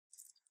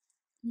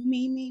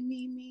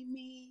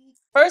Me.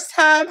 First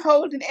time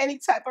holding any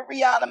type of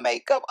Rihanna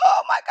makeup.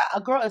 Oh my God.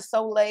 A girl is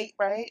so late,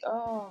 right?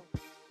 Oh.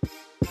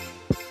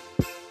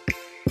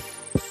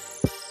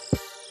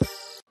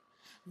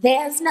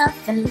 There's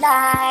nothing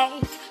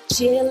like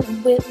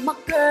chilling with my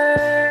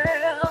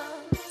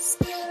girls.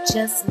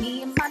 Just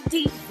me and my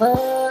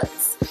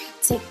divas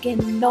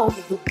taking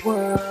over the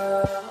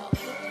world.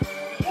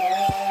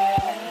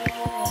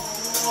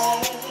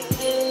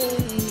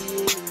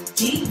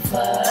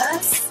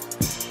 Divas.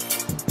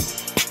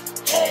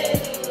 Hey,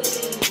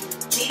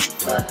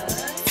 divas.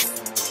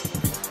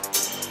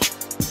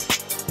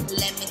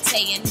 Let me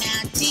tell you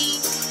now,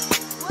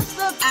 What's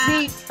up,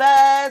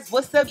 divas?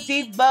 What's up,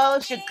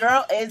 divas? Your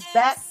girl is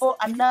back for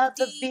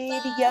another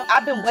video.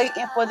 I've been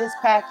waiting for this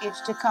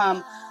package to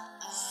come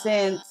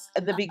since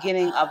the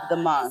beginning of the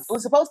month. It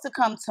was supposed to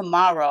come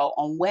tomorrow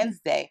on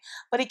Wednesday,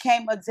 but it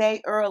came a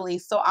day early.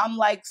 So I'm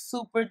like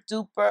super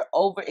duper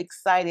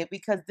overexcited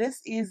because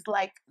this is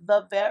like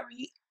the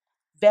very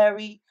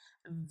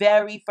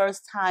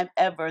first time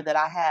ever that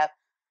I have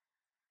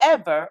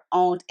ever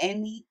owned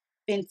any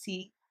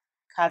Fenty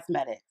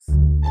cosmetics.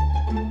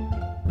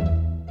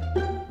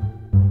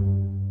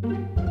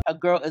 A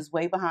girl is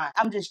way behind.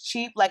 I'm just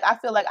cheap. Like, I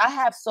feel like I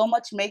have so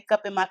much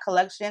makeup in my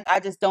collection. I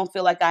just don't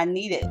feel like I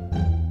need it.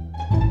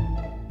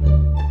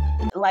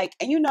 Like,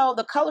 and you know,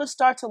 the colors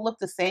start to look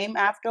the same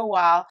after a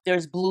while.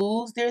 There's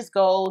blues, there's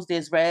golds,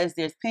 there's reds,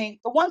 there's pink.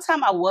 The one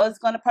time I was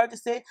going to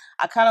purchase it,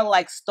 I kind of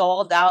like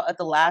stalled out at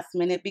the last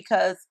minute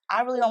because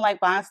I really don't like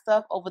buying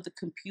stuff over the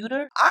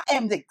computer. I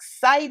am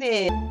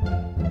excited.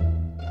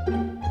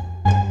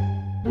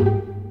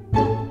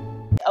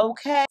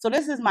 Okay, so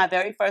this is my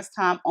very first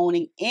time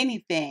owning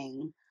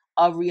anything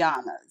of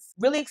Rihanna's.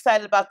 Really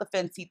excited about the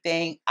Fenty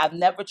thing. I've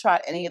never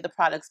tried any of the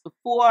products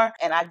before,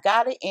 and I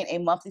got it in a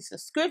monthly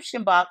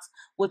subscription box,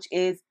 which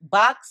is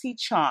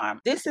boxycharm.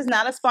 This is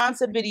not a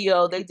sponsored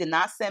video. They did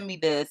not send me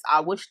this.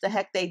 I wish the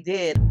heck they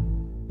did.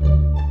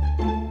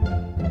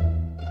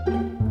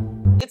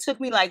 It took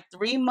me like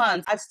 3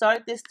 months. I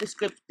started this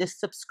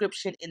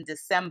subscription in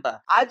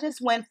December. I just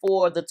went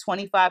for the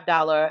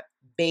 $25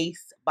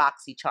 base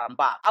boxycharm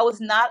box. I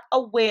was not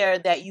aware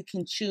that you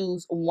can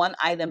choose one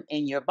item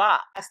in your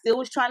box. I still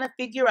was trying to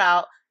figure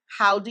out,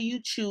 how do you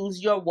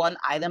choose your one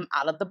item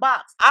out of the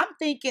box? I'm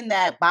thinking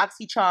that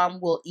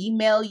boxycharm will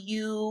email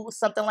you,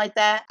 something like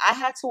that. I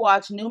had to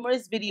watch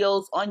numerous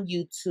videos on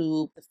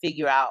YouTube to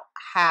figure out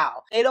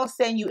how. They don't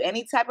send you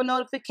any type of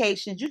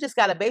notifications. You just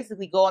gotta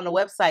basically go on the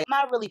website. I'm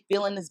not really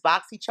feeling this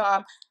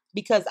boxycharm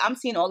because I'm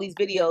seeing all these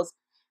videos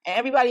and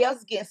everybody else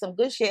is getting some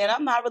good shit and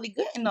I'm not really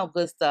getting no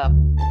good stuff.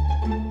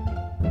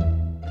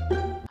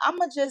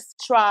 I'ma just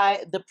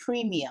try the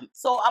premium.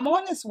 So I'm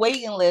on this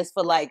waiting list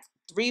for like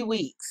 3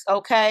 weeks,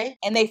 okay?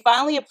 And they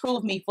finally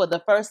approved me for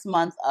the first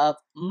month of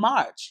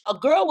March. A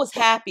girl was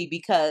happy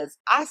because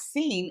I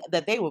seen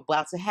that they were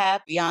about to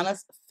have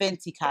Rihanna's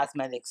Fenty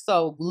cosmetics.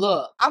 So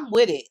look, I'm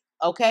with it.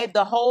 Okay,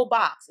 the whole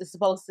box is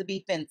supposed to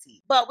be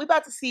Fenty. But we're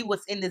about to see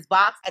what's in this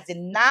box. I did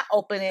not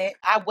open it.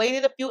 I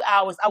waited a few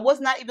hours. I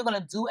was not even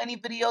gonna do any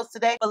videos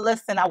today. But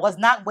listen, I was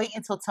not waiting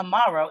until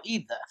tomorrow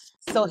either.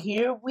 So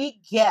here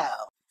we go.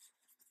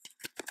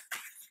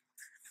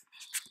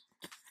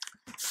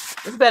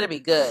 This better be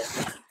good.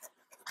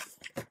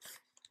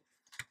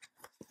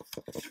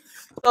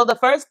 So the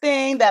first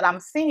thing that I'm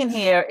seeing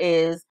here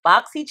is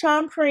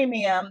BoxyCharm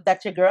Premium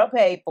that your girl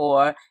paid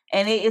for,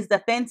 and it is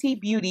the Fenty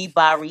Beauty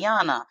by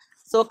Rihanna.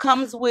 So it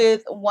comes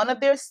with one of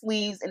their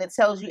sleeves, and it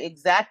tells you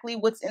exactly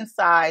what's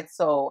inside.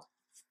 So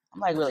I'm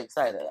like really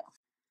excited.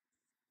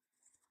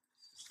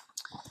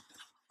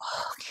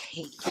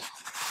 Okay.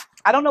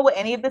 I don't know what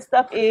any of this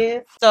stuff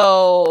is.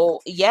 So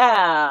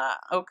yeah.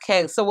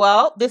 Okay. So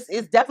well, this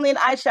is definitely an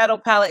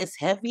eyeshadow palette. It's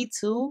heavy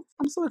too.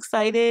 I'm so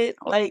excited.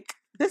 Like,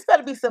 this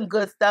better be some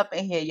good stuff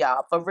in here,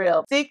 y'all. For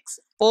real. 6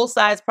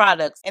 full-size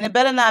products. And it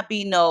better not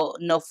be no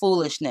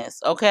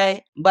foolishness,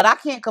 okay? But I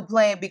can't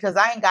complain because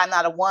I ain't got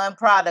not a one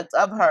product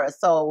of hers.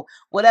 So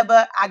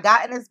whatever I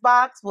got in this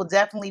box will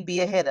definitely be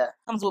a hitter.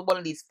 Comes with one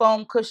of these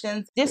foam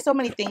cushions. There's so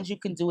many things you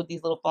can do with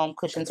these little foam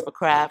cushions for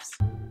crafts.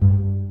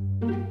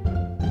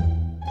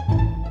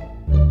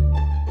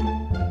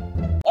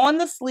 On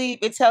the sleeve,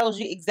 it tells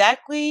you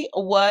exactly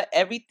what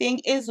everything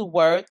is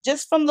worth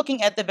just from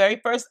looking at the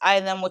very first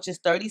item, which is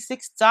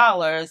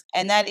 $36,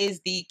 and that is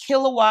the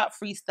Kilowatt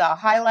Freestyle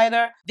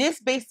Highlighter.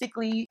 This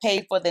basically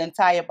paid for the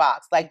entire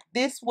box. Like,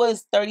 this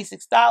was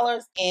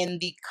 $36 in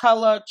the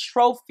color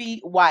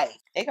Trophy White.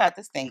 They got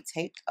this thing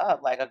taped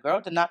up. Like, a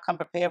girl did not come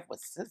prepared with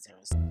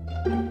scissors.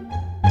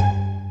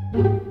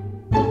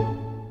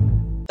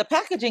 The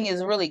packaging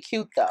is really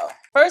cute though.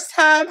 First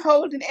time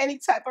holding any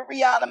type of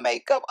Rihanna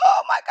makeup.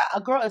 Oh my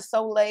God. A girl is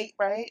so late,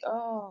 right?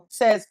 Oh. It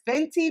says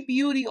Fenty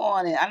Beauty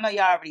on it. I know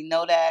y'all already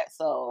know that.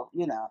 So,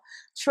 you know.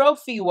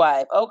 Trophy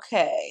wipe.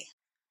 Okay.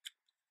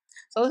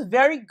 So it's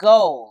very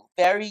gold.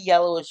 Very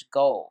yellowish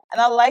gold.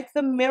 And I like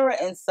the mirror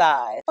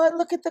inside. But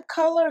look at the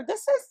color.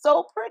 This is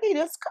so pretty.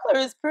 This color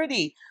is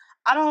pretty.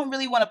 I don't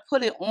really want to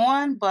put it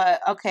on,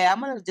 but okay, I'm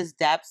going to just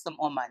dab some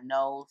on my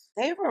nose.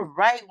 They were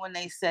right when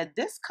they said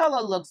this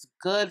color looks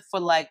good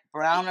for like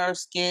browner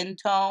skin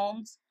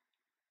tones.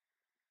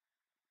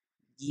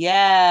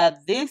 Yeah,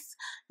 this,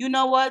 you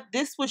know what?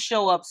 This would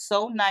show up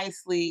so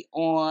nicely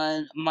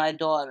on my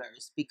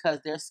daughters because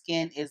their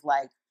skin is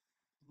like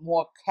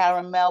more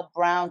caramel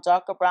brown,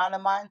 darker brown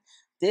than mine.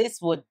 This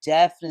would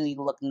definitely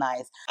look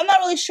nice. I'm not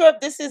really sure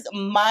if this is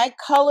my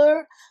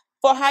color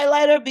for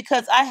highlighter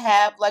because I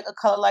have like a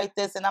color like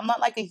this and I'm not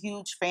like a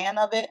huge fan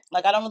of it.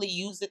 Like I don't really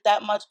use it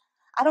that much.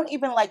 I don't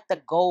even like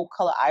the gold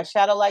color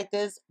eyeshadow like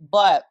this,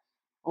 but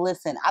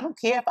listen, I don't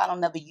care if I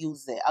don't never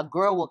use it. A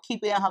girl will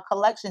keep it in her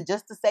collection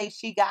just to say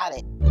she got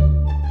it.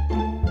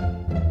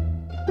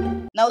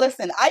 Now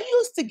listen, I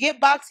used to get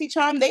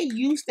BoxyCharm. They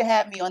used to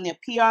have me on their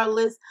PR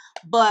list,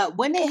 but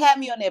when they had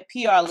me on their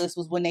PR list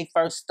was when they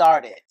first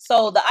started.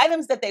 So the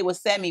items that they would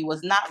send me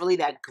was not really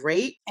that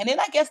great. And then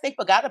I guess they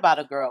forgot about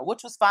a girl,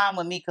 which was fine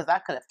with me because I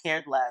could have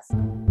cared less.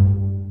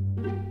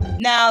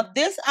 Now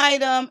this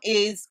item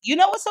is, you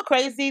know what's so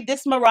crazy?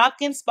 This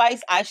Moroccan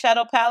Spice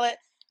eyeshadow palette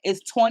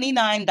is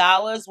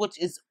 $29,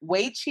 which is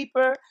way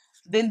cheaper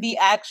than the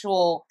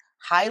actual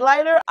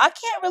highlighter. I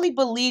can't really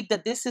believe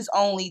that this is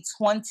only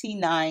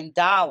 $29.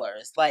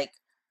 Like,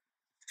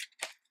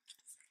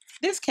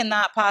 this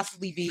cannot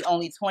possibly be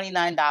only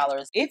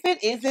 $29. If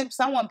it isn't,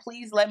 someone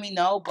please let me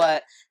know,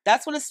 but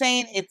that's what it's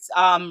saying it's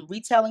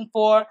retailing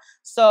for.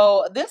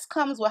 So this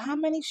comes with how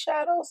many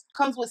shadows?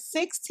 Comes with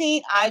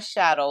 16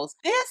 eyeshadows.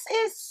 This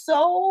is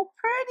so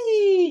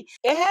pretty.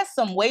 It has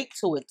some weight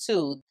to it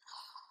too.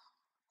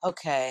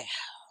 Okay.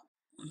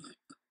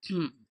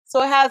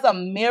 So it has a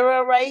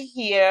mirror right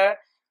here.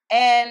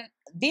 And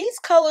these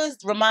colors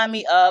remind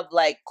me of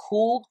like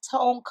cool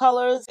tone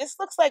colors. This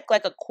looks like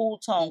a cool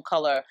tone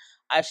color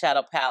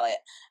eyeshadow palette.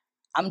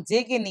 I'm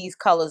digging these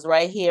colors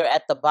right here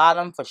at the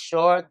bottom for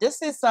sure.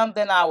 This is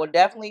something I would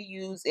definitely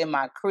use in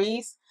my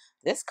crease.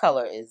 This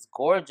color is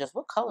gorgeous.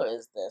 What color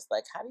is this?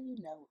 Like, how do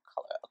you know what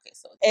color? Okay,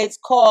 so it's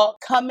called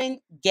Come and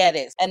Get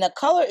It. And the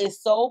color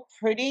is so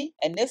pretty.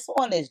 And this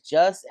one is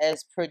just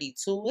as pretty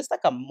too. It's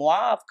like a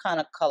mauve kind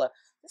of color.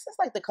 This is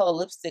like the color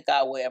lipstick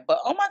I wear. But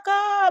oh my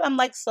God, I'm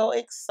like so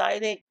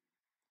excited.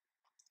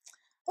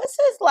 This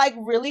is like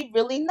really,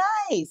 really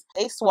nice.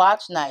 They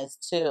swatch nice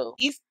too.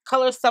 These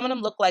colors, some of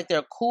them look like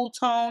they're cool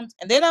tones.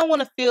 And then I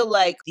want to feel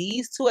like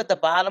these two at the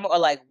bottom are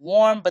like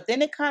warm, but then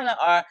they kind of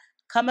are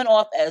coming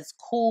off as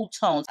cool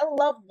tones. I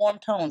love warm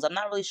tones. I'm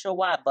not really sure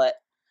why, but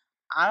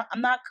I'm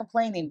not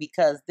complaining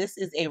because this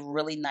is a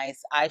really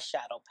nice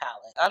eyeshadow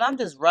palette. And I'm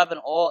just rubbing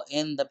all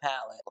in the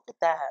palette. Look at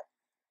that.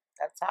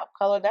 That top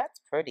color, that's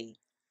pretty.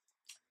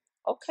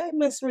 Okay,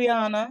 Miss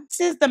Rihanna.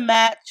 This is the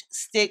Match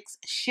Sticks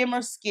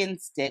Shimmer Skin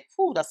Stick.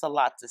 Ooh, that's a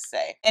lot to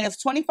say. And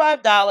it's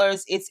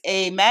 $25. It's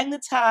a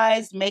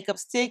magnetized makeup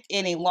stick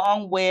in a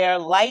long wear,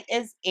 light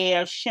as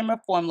air shimmer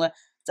formula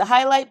to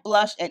highlight,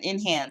 blush, and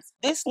enhance.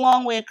 This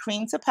long wear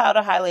cream to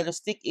powder highlighter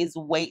stick is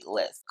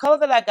weightless. The color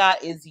that I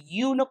got is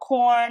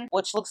Unicorn,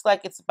 which looks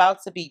like it's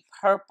about to be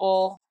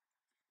purple.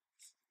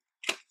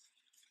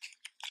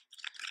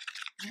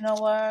 You know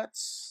what?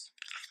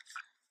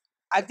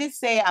 I did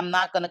say I'm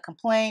not going to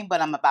complain,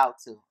 but I'm about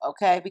to,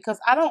 okay? Because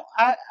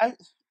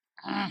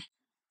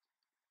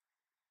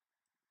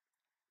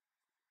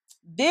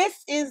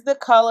this is the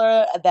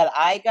color that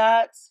I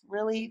got,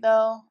 really,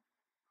 though.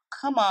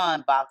 Come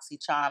on,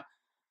 BoxyCharm.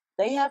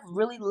 They have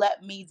really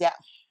let me down.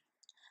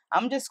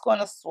 I'm just going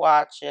to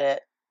swatch it.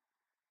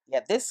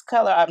 Yeah, this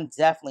color I'm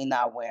definitely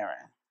not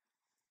wearing.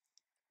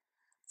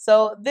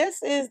 So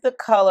this is the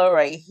color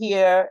right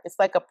here. It's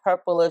like a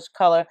purplish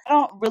color. I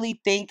don't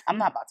really think, I'm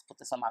not about to put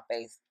this on my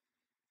face.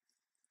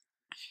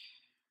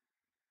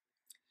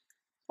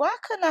 Why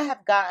couldn't I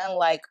have gotten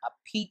like a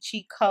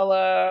peachy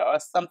color or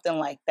something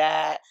like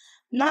that?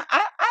 No,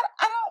 I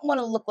don't want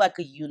to look like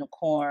a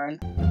unicorn.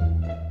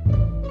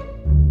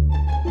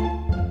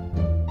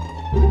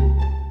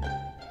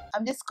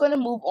 I'm just going to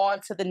move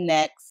on to the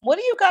next. What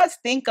do you guys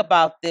think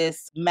about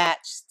this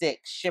matchstick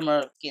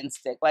shimmer skin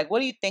stick? Like, what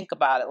do you think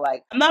about it?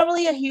 Like, I'm not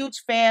really a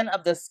huge fan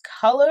of this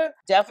color.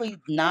 Definitely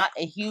not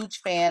a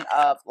huge fan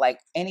of like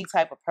any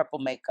type of purple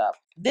makeup.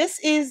 This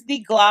is the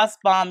Gloss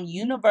Bomb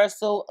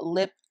Universal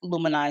Lip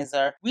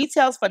Luminizer.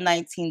 Retails for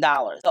 $19.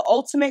 The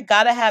ultimate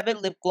gotta have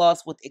it lip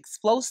gloss with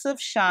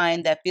explosive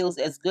shine that feels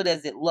as good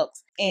as it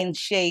looks. In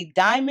shade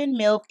Diamond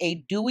Milk,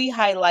 a dewy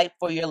highlight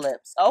for your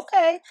lips.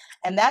 Okay,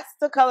 and that's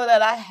the color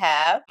that I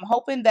have. I'm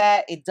hoping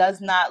that it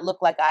does not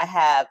look like I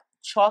have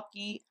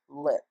chalky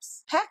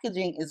lips.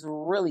 Packaging is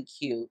really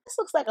cute. This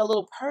looks like a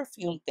little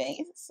perfume thing.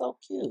 It's so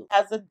cute.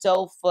 Has a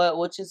doe foot,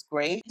 which is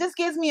great. It just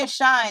gives me a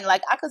shine.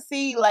 Like I could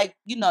see, like,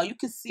 you know, you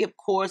could see of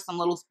course some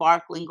little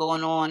sparkling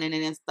going on in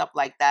it and stuff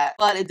like that.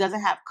 But it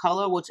doesn't have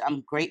color, which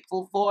I'm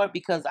grateful for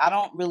because I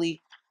don't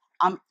really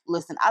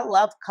listen, I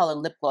love colored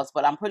lip gloss,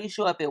 but I'm pretty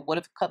sure if it would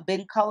have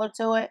been color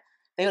to it,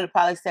 they would have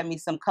probably sent me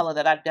some color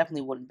that I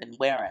definitely wouldn't have been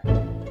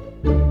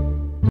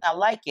wearing. I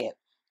like it.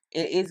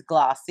 It is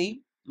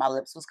glossy. My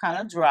lips was kind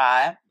of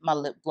dry. My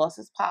lip gloss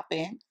is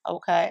popping.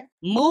 Okay.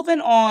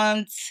 Moving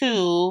on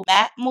to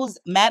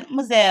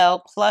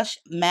Mademoiselle Plush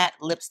Matte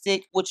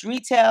Lipstick, which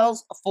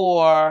retails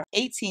for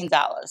 $18.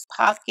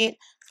 Pocket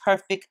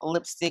perfect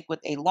lipstick with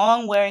a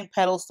long wearing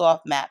petal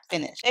soft matte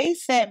finish. They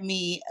sent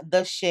me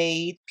the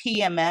shade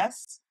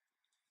PMS.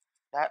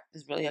 That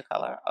is really a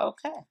color.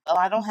 Okay. Well,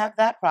 I don't have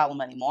that problem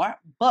anymore.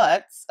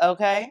 But,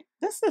 okay,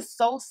 this is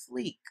so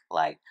sleek.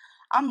 Like,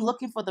 I'm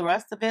looking for the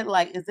rest of it.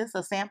 Like, is this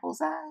a sample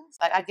size?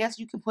 Like, I guess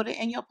you can put it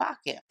in your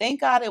pocket.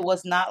 Thank God it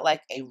was not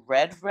like a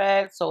red.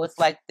 So it's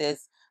like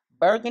this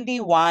burgundy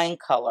wine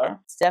color.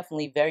 It's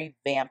definitely very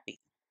vampy.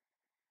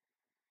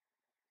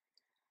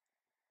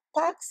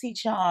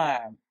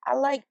 BoxyCharm. I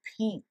like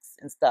pinks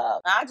and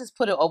stuff. I just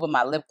put it over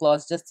my lip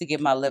gloss just to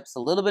give my lips a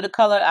little bit of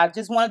color. I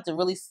just wanted to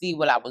really see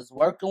what I was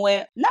working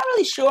with. Not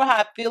really sure how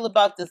I feel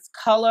about this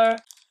color.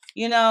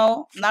 You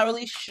know, not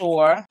really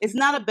sure. It's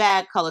not a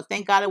bad color.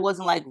 Thank God it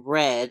wasn't like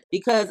red,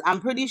 because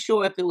I'm pretty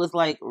sure if it was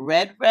like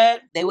red,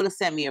 they would have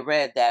sent me a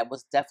red that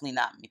was definitely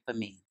not for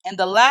me. And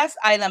the last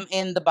item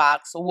in the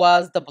box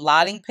was the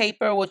blotting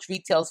paper, which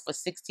retails for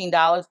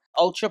 $16.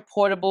 Ultra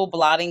portable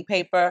blotting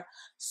paper.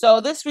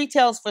 So this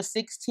retails for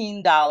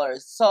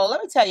 $16. So let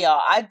me tell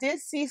y'all, I did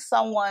see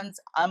someone's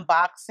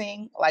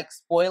unboxing, like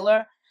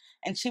spoiler,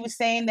 and she was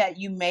saying that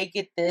you may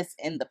get this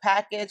in the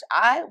package.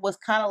 I was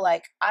kind of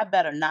like, I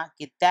better not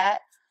get that,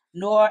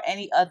 nor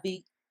any of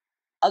the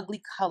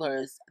ugly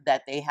colors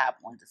that they have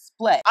on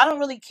display. I don't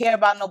really care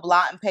about no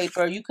blotting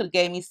paper. You could have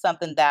gave me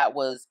something that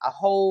was a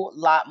whole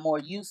lot more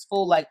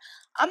useful. Like,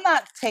 I'm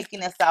not taking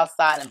this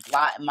outside and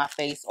blotting my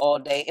face all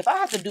day. If I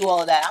have to do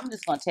all of that, I'm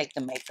just going to take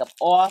the makeup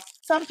off.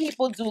 Some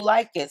people do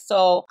like it.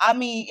 So, I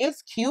mean,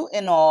 it's cute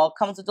and all.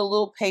 Comes with a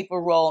little paper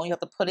roll and you have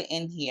to put it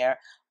in here.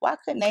 Why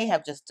couldn't they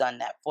have just done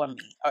that for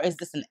me? Or is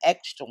this an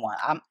extra one?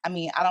 I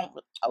mean, I don't,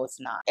 oh, it's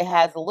not. It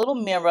has a little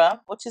mirror,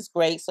 which is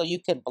great. So you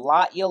can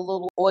blot your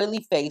little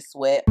oily face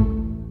with.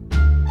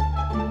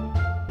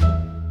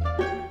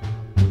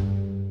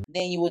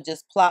 Then you would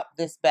just plop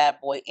this bad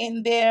boy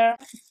in there.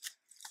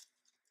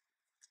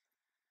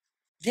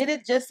 Did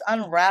it just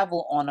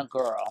unravel on a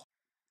girl?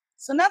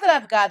 So now that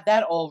I've got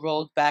that all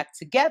rolled back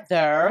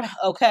together,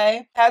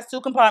 okay, has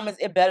two compartments.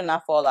 It better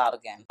not fall out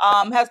again.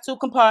 Has two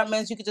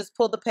compartments. You could just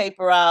pull the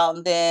paper out,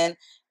 and then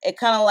it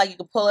kind of like you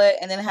could pull it,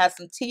 and then it has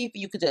some teeth.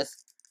 You could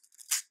just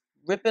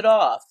rip it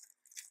off.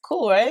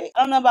 Cool, right?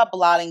 I don't know about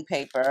blotting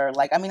paper.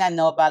 Like, I mean, I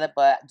know about it,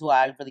 but do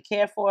I really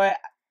care for it?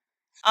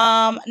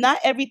 Not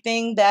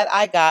everything that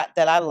I got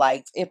that I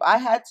liked. If I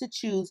had to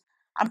choose,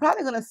 I'm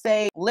probably gonna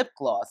say lip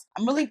gloss.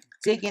 I'm really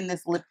digging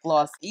this lip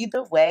gloss.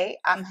 Either way,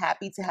 I'm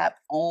happy to have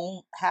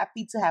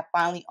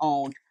finally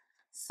owned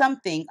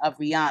something of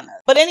Rihanna.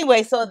 But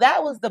anyway, so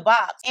that was the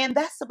box, and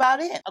that's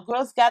about it. A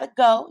girl's gotta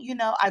go. You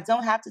know, I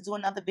don't have to do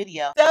another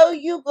video. So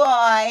you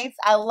guys,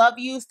 I love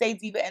you. Stay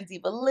diva and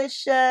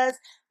divalicious.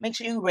 Make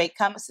sure you rate,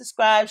 comment,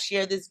 subscribe,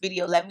 share this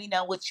video. Let me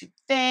know what you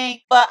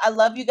think. But I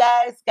love you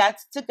guys. Got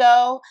to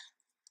go.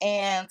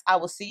 And I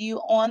will see you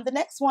on the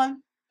next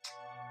one.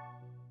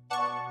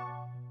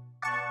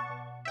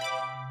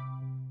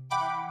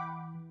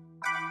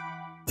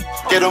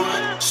 Get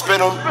them, spin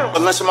them,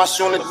 but lunch in my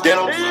shoe in the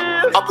denim.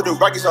 I put the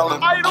Rockies all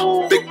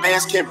in. Big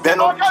mans can't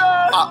bend them.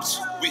 Ops,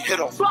 we hit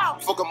them.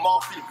 Fuck them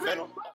off, venom.